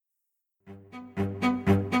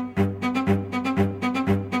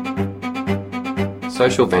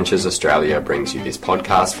Social Ventures Australia brings you this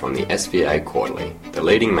podcast from the SVA Quarterly, the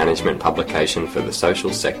leading management publication for the social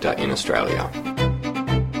sector in Australia.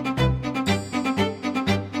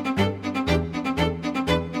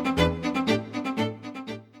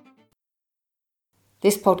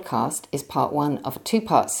 This podcast is part one of a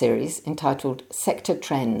two-part series entitled Sector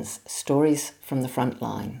Trends, Stories from the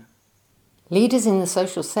Frontline. Leaders in the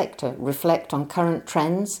social sector reflect on current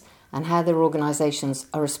trends and how their organisations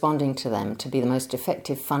are responding to them to be the most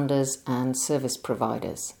effective funders and service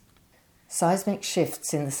providers. Seismic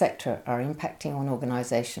shifts in the sector are impacting on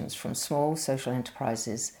organisations from small social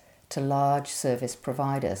enterprises to large service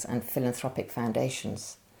providers and philanthropic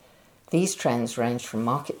foundations. These trends range from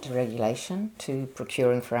market deregulation to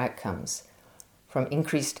procuring for outcomes, from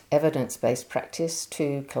increased evidence-based practice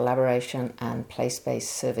to collaboration and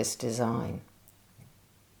place-based service design.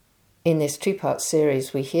 In this two-part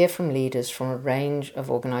series, we hear from leaders from a range of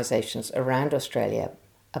organisations around Australia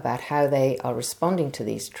about how they are responding to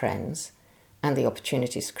these trends and the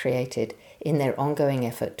opportunities created in their ongoing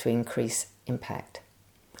effort to increase impact.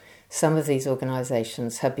 Some of these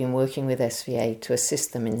organisations have been working with SVA to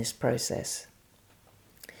assist them in this process.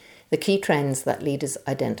 The key trends that leaders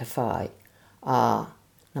identify are: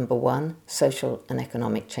 number one, social and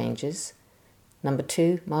economic changes; number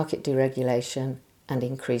two, market deregulation and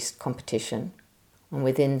increased competition; and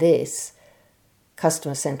within this,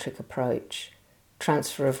 customer-centric approach,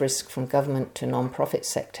 transfer of risk from government to non-profit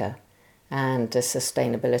sector, and the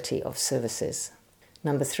sustainability of services.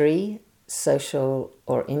 Number three, social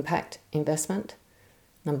or impact investment.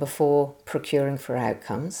 Number four, procuring for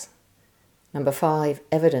outcomes. Number five,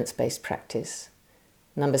 evidence-based practice.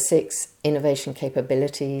 Number six, innovation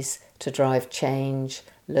capabilities to drive change,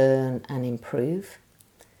 learn and improve.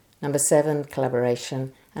 Number seven,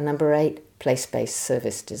 collaboration. And number eight, place-based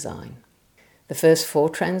service design. The first four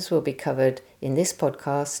trends will be covered in this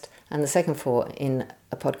podcast and the second four in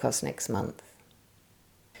a podcast next month.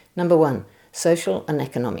 Number one, social and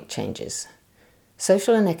economic changes.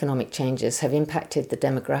 Social and economic changes have impacted the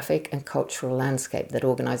demographic and cultural landscape that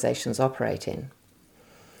organisations operate in.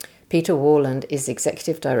 Peter Warland is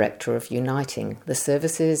Executive Director of Uniting, the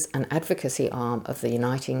services and advocacy arm of the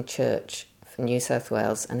Uniting Church for New South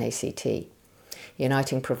Wales and ACT.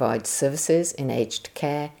 Uniting provides services in aged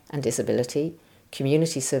care and disability,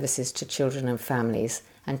 community services to children and families,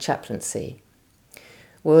 and chaplaincy.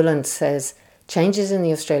 Warland says, changes in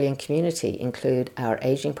the Australian community include our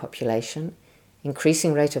ageing population,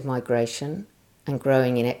 increasing rate of migration, and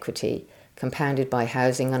growing inequity, compounded by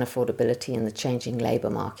housing unaffordability and the changing labour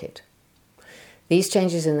market. These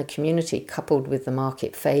changes in the community, coupled with the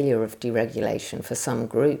market failure of deregulation for some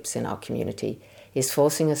groups in our community, is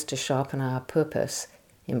forcing us to sharpen our purpose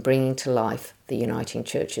in bringing to life the Uniting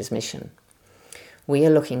Church's mission. We are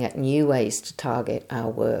looking at new ways to target our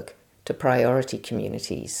work to priority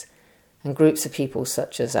communities and groups of people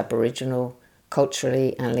such as Aboriginal,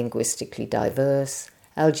 culturally and linguistically diverse,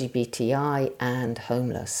 LGBTI and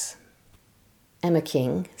homeless. Emma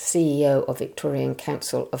King, CEO of Victorian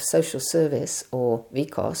Council of Social Service, or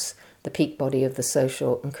VCOS, the peak body of the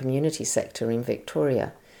social and community sector in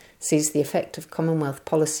Victoria, sees the effect of Commonwealth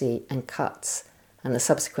policy and cuts and the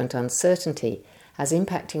subsequent uncertainty as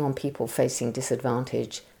impacting on people facing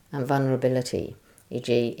disadvantage and vulnerability,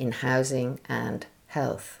 e.g. in housing and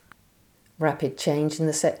health. Rapid change in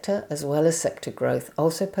the sector, as well as sector growth,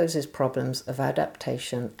 also poses problems of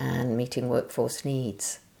adaptation and meeting workforce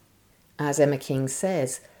needs. As Emma King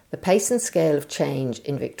says, the pace and scale of change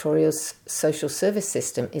in Victoria's social service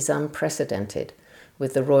system is unprecedented,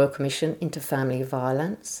 with the Royal Commission into Family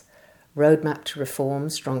Violence, Roadmap to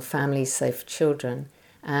Reform, Strong Families, Safe Children,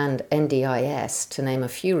 and NDIS, to name a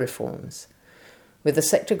few reforms. With the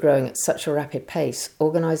sector growing at such a rapid pace,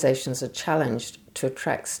 organisations are challenged to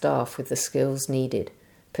attract staff with the skills needed,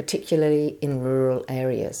 particularly in rural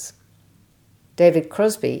areas. David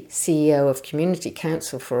Crosbie, CEO of Community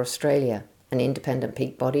Council for Australia, an independent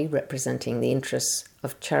peak body representing the interests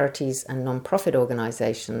of charities and non-profit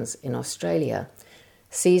organisations in Australia,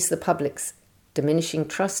 sees the public's diminishing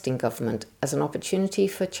trust in government as an opportunity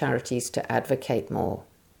for charities to advocate more.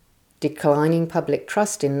 Declining public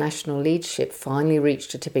trust in national leadership finally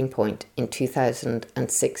reached a tipping point in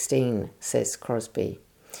 2016, says Crosbie.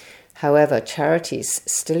 However, charities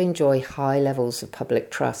still enjoy high levels of public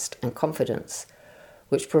trust and confidence,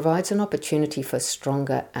 which provides an opportunity for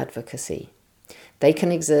stronger advocacy. They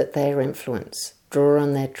can exert their influence, draw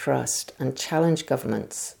on their trust, and challenge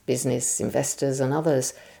governments, business, investors, and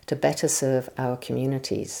others to better serve our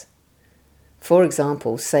communities. For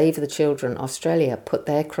example, Save the Children Australia put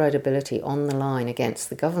their credibility on the line against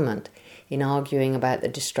the government in arguing about the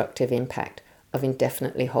destructive impact of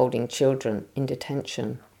indefinitely holding children in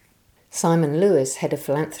detention. Simon Lewis, head of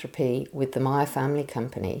philanthropy with the Meyer Family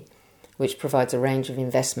Company, which provides a range of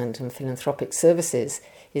investment and philanthropic services,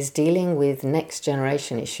 is dealing with next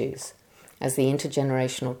generation issues as the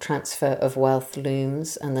intergenerational transfer of wealth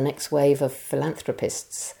looms and the next wave of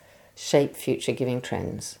philanthropists shape future giving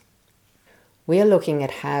trends. We are looking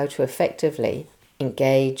at how to effectively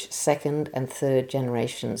engage second and third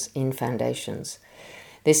generations in foundations.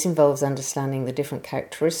 This involves understanding the different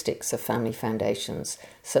characteristics of family foundations,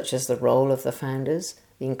 such as the role of the founders,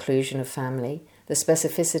 the inclusion of family, the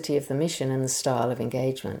specificity of the mission and the style of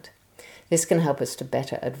engagement. This can help us to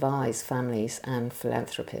better advise families and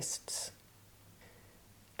philanthropists.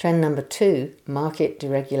 Trend number 2, market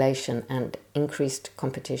deregulation and increased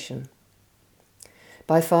competition.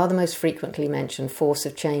 By far the most frequently mentioned force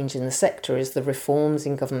of change in the sector is the reforms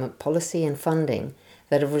in government policy and funding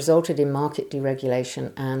that have resulted in market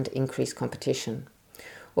deregulation and increased competition.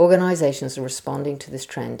 Organisations are responding to this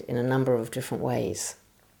trend in a number of different ways.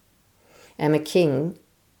 Emma King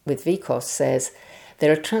with VCOS says,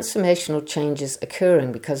 there are transformational changes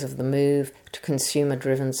occurring because of the move to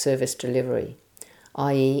consumer-driven service delivery,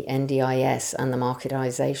 i.e. NDIS and the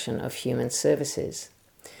marketisation of human services.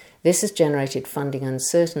 This has generated funding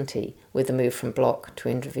uncertainty with the move from block to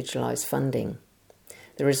individualised funding.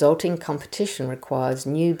 The resulting competition requires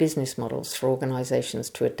new business models for organisations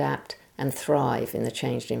to adapt and thrive in the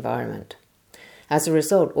changed environment. As a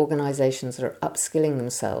result, organisations are upskilling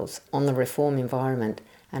themselves on the reform environment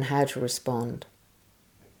and how to respond.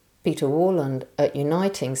 Peter Warland at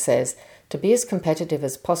Uniting says, to be as competitive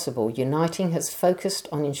as possible, Uniting has focused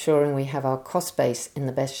on ensuring we have our cost base in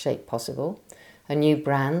the best shape possible, a new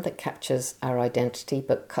brand that captures our identity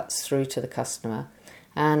but cuts through to the customer,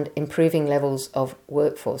 and improving levels of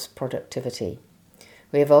workforce productivity.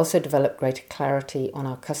 We have also developed greater clarity on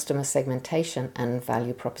our customer segmentation and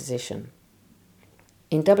value proposition.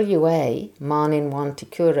 In WA, Marnin Wan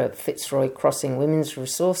Tikura Fitzroy Crossing Women's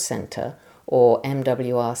Resource Centre, or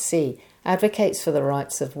MWRC, advocates for the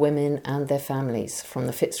rights of women and their families from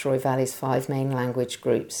the Fitzroy Valley's 5 main language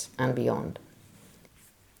groups and beyond.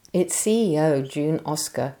 Its CEO, June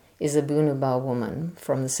Oscar, is a Bunuba woman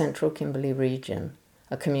from the Central Kimberley region,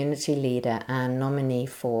 a community leader and nominee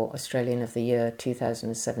for Australian of the Year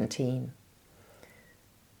 2017.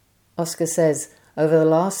 Oscar says, over the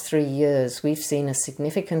last 3 years, we've seen a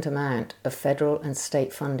significant amount of federal and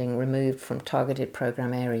state funding removed from targeted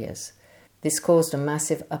program areas. This caused a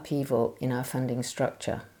massive upheaval in our funding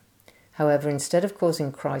structure. However, instead of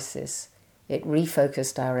causing crisis, it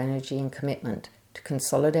refocused our energy and commitment to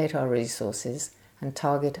consolidate our resources and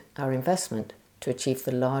target our investment to achieve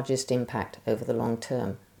the largest impact over the long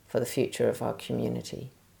term for the future of our community.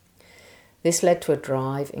 This led to a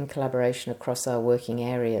drive in collaboration across our working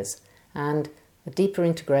areas and a deeper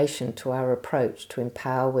integration to our approach to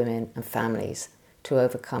empower women and families to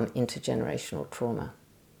overcome intergenerational trauma.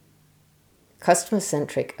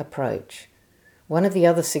 Customer-centric approach. One of the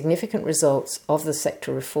other significant results of the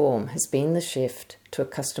sector reform has been the shift to a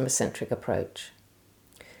customer-centric approach.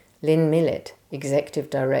 Lynn Millett, Executive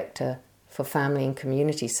Director for Family and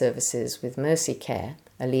Community Services with Mercy Care,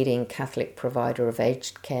 a leading Catholic provider of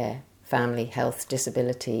aged care, family, health,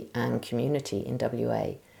 disability and community in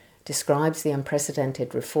WA, describes the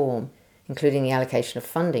unprecedented reform, including the allocation of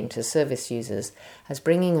funding to service users, as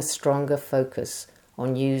bringing a stronger focus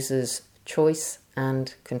on users' choice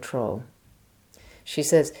and control. She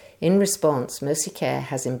says, in response, Mercy Care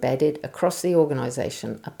has embedded across the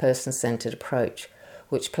organisation a person-centred approach,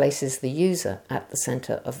 which places the user at the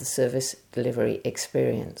centre of the service delivery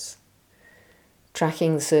experience.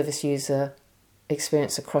 Tracking the service user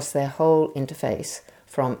experience across their whole interface,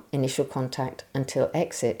 from initial contact until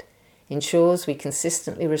exit, ensures we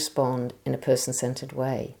consistently respond in a person-centred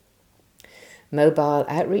way. Mobile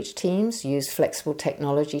outreach teams use flexible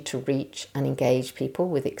technology to reach and engage people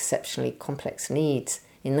with exceptionally complex needs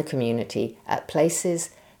in the community at places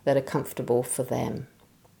that are comfortable for them.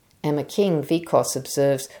 Emma King, VCOS,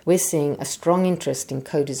 observes, we're seeing a strong interest in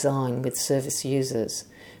co-design with service users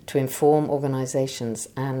to inform organisations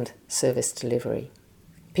and service delivery.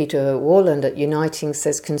 Peter Warland at Uniting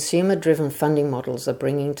says consumer-driven funding models are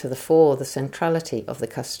bringing to the fore the centrality of the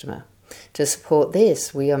customer. To support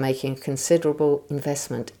this, we are making a considerable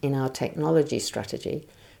investment in our technology strategy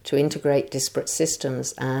to integrate disparate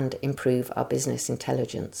systems and improve our business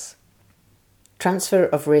intelligence. Transfer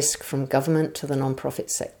of risk from government to the non-profit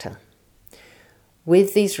sector.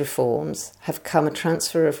 With these reforms have come a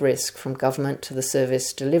transfer of risk from government to the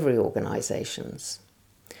service delivery organisations.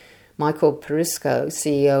 Michael Perisco,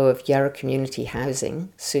 CEO of Yarra Community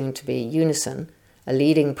Housing, soon to be Unison, a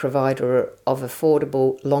leading provider of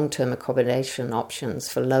affordable long-term accommodation options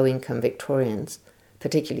for low-income Victorians,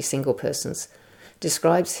 particularly single persons,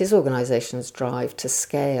 describes his organisation's drive to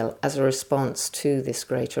scale as a response to this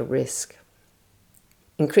greater risk.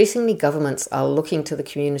 Increasingly, governments are looking to the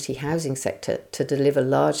community housing sector to deliver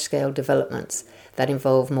large-scale developments that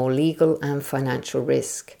involve more legal and financial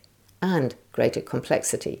risk and greater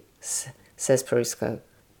complexity, says Perusco.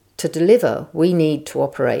 To deliver, we need to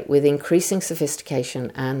operate with increasing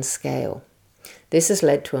sophistication and scale. This has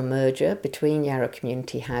led to a merger between Yarra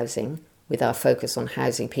Community Housing, with our focus on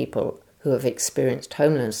housing people who have experienced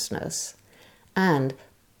homelessness, and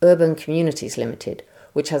Urban Communities Limited,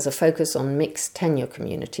 which has a focus on mixed tenure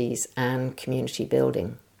communities and community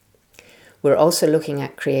building. We're also looking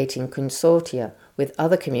at creating consortia with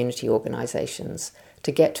other community organisations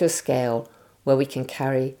to get to a scale where we can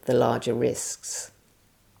carry the larger risks.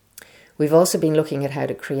 We've also been looking at how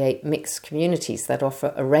to create mixed communities that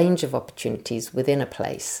offer a range of opportunities within a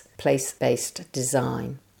place-based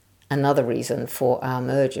design. Another reason for our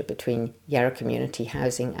merger between Yarra Community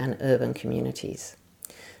Housing and Urban Communities.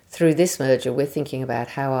 Through this merger, we're thinking about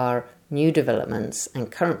how our new developments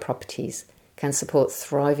and current properties can support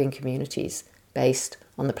thriving communities based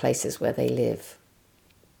on the places where they live.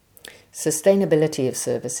 Sustainability of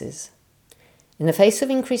services. In the face of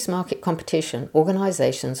increased market competition,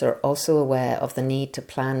 organisations are also aware of the need to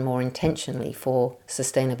plan more intentionally for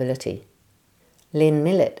sustainability. Lynn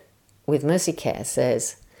Millett with Mercycare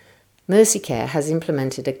says, Mercycare has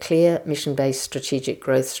implemented a clear mission-based strategic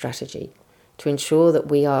growth strategy to ensure that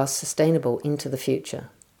we are sustainable into the future.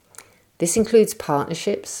 This includes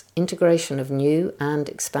partnerships, integration of new and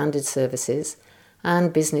expanded services,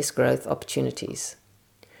 and business growth opportunities.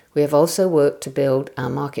 We have also worked to build our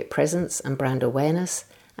market presence and brand awareness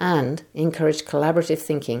and encourage collaborative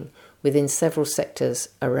thinking within several sectors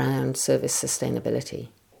around service sustainability.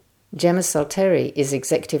 Gemma Salteri is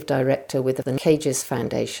Executive Director with the Cages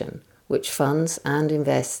Foundation, which funds and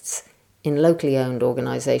invests in locally owned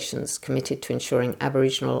organisations committed to ensuring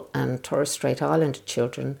Aboriginal and Torres Strait Islander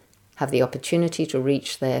children have the opportunity to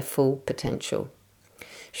reach their full potential.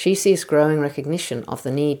 She sees growing recognition of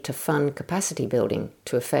the need to fund capacity building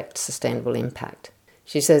to effect sustainable impact.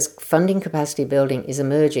 She says funding capacity building is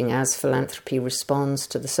emerging as philanthropy responds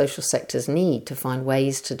to the social sector's need to find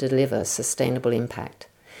ways to deliver sustainable impact.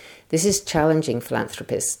 This is challenging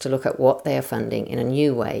philanthropists to look at what they are funding in a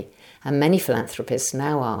new way, and many philanthropists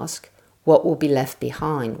now ask, what will be left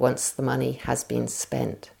behind once the money has been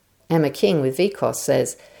spent? Emma King with VCOS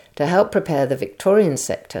says, to help prepare the Victorian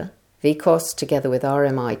sector, VCOS, together with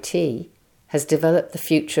RMIT, has developed the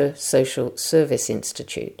Future Social Service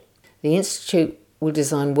Institute. The institute will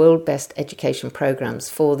design world-best education programs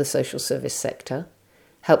for the social service sector,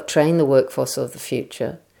 help train the workforce of the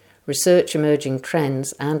future, research emerging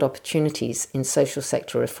trends and opportunities in social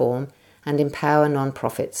sector reform, and empower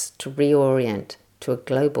non-profits to reorient to a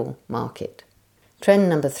global market. Trend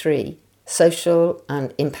number 3, social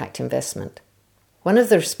and impact investment. One of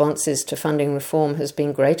the responses to funding reform has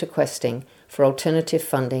been greater questing for alternative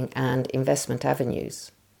funding and investment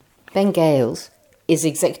avenues. Ben Gales is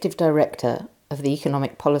Executive Director of the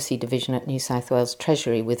Economic Policy Division at New South Wales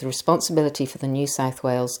Treasury with responsibility for the New South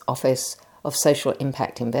Wales Office of Social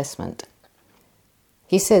Impact Investment.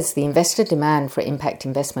 He says the investor demand for impact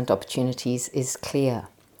investment opportunities is clear.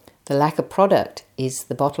 The lack of product is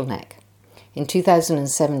the bottleneck. In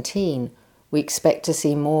 2017, we expect to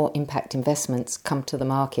see more impact investments come to the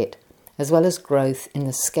market, as well as growth in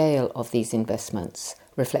the scale of these investments,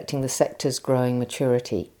 reflecting the sector's growing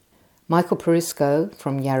maturity. Michael Perusco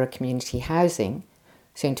from Yarra Community Housing,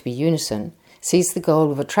 soon to be Unison, sees the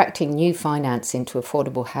goal of attracting new finance into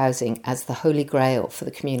affordable housing as the holy grail for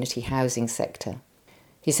the community housing sector.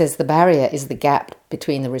 He says the barrier is the gap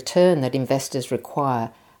between the return that investors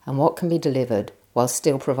require and what can be delivered while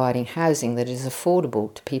still providing housing that is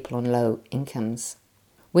affordable to people on low incomes.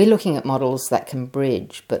 We're looking at models that can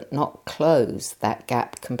bridge but not close that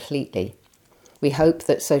gap completely. We hope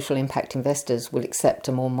that social impact investors will accept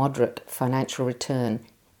a more moderate financial return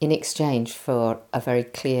in exchange for a very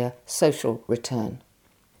clear social return.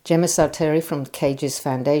 Gemma Salteri from Cages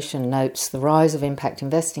Foundation notes the rise of impact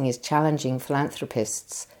investing is challenging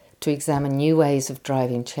philanthropists to examine new ways of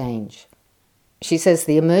driving change. She says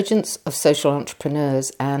the emergence of social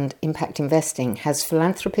entrepreneurs and impact investing has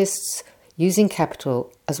philanthropists using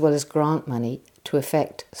capital as well as grant money to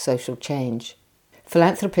effect social change.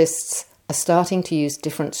 Philanthropists are starting to use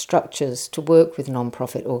different structures to work with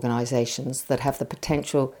non-profit organisations that have the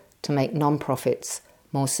potential to make non-profits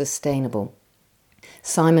more sustainable.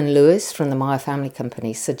 Simon Lewis from the Meyer Family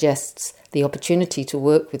Company suggests the opportunity to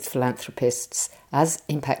work with philanthropists as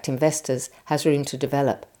impact investors has room to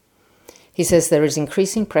develop. He says there is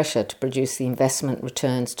increasing pressure to produce the investment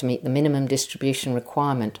returns to meet the minimum distribution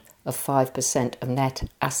requirement of 5% of net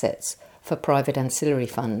assets for private ancillary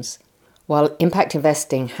funds. While impact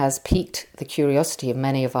investing has piqued the curiosity of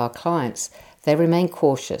many of our clients, they remain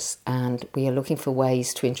cautious, and we are looking for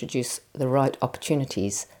ways to introduce the right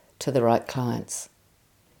opportunities to the right clients.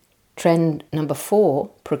 Trend number 4,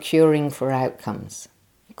 procuring for outcomes.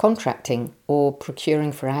 Contracting, or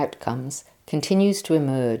procuring for outcomes, continues to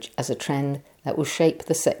emerge as a trend that will shape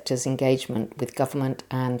the sector's engagement with government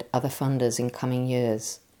and other funders in coming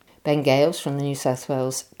years. Ben Gales from the New South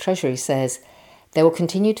Wales Treasury says there will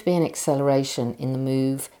continue to be an acceleration in the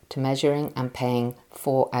move to measuring and paying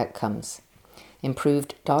for outcomes.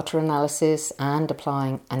 Improved data analysis and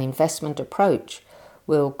applying an investment approach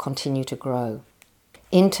will continue to grow.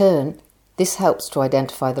 In turn, this helps to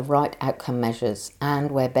identify the right outcome measures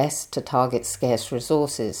and where best to target scarce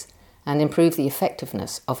resources and improve the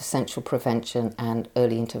effectiveness of essential prevention and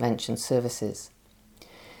early intervention services.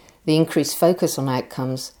 The increased focus on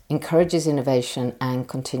outcomes encourages innovation and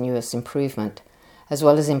continuous improvement, as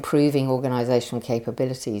well as improving organisational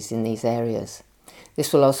capabilities in these areas.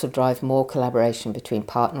 This will also drive more collaboration between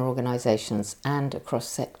partner organisations and across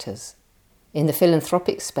sectors. In the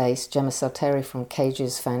philanthropic space, Gemma Salteri from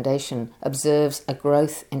Cages Foundation observes a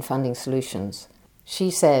growth in funding solutions.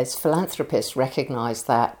 She says philanthropists recognise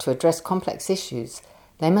that to address complex issues,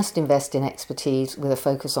 they must invest in expertise with a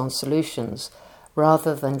focus on solutions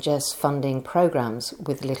rather than just funding programs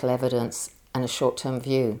with little evidence and a short-term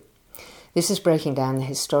view. This is breaking down the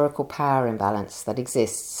historical power imbalance that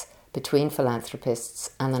exists between philanthropists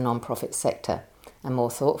and the non-profit sector, and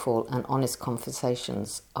more thoughtful and honest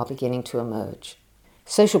conversations are beginning to emerge.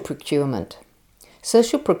 Social procurement.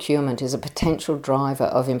 Social procurement is a potential driver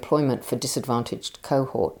of employment for disadvantaged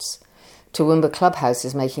cohorts. Toowoomba Clubhouse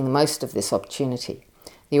is making the most of this opportunity.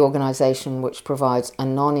 The organisation, which provides a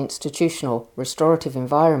non-institutional restorative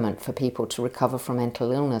environment for people to recover from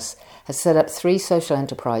mental illness, has set up 3 social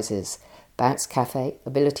enterprises: Bounce Cafe,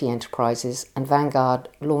 Ability Enterprises and Vanguard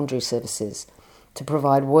Laundry Services, to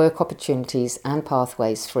provide work opportunities and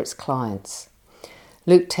pathways for its clients.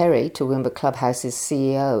 Luke Terry, Toowoomba Clubhouse's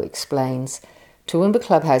CEO, explains, Toowoomba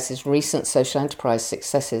Clubhouse's recent social enterprise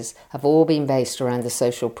successes have all been based around the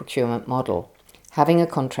social procurement model. Having a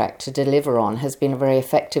contract to deliver on has been a very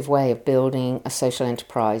effective way of building a social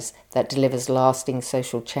enterprise that delivers lasting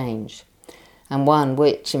social change, and one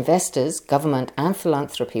which investors, government and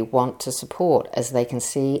philanthropy want to support as they can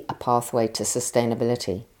see a pathway to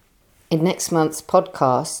sustainability. In next month's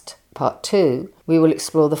podcast, Part 2, we will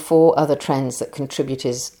explore the 4 other trends that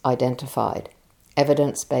contributors identified: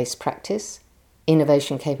 evidence-based practice,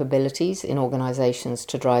 innovation capabilities in organisations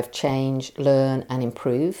to drive change, learn and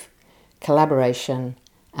improve, collaboration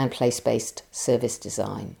and place-based service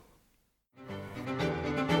design.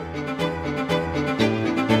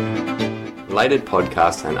 Related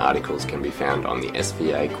podcasts and articles can be found on the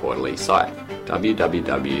SVA Quarterly site,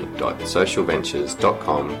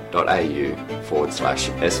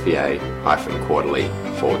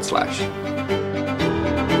 www.socialventures.com.au/SVA-quarterly/.